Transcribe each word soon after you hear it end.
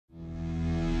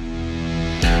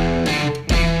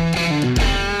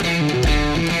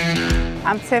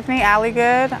I'm Tiffany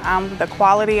Alligood. I'm the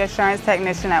Quality Assurance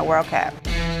Technician at WorldCat.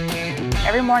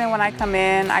 Every morning when I come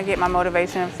in, I get my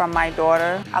motivation from my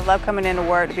daughter. I love coming into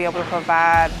work to be able to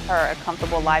provide her a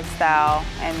comfortable lifestyle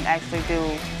and actually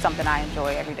do something I enjoy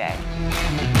every day.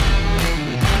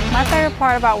 My favorite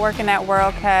part about working at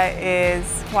WorldCat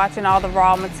is watching all the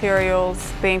raw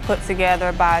materials being put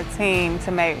together by a team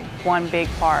to make one big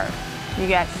part.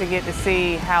 You actually get to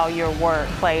see how your work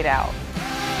played out.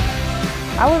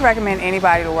 I would recommend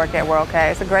anybody to work at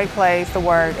WorldCat. It's a great place to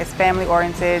work. It's family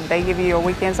oriented. They give you your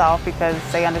weekends off because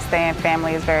they understand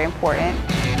family is very important.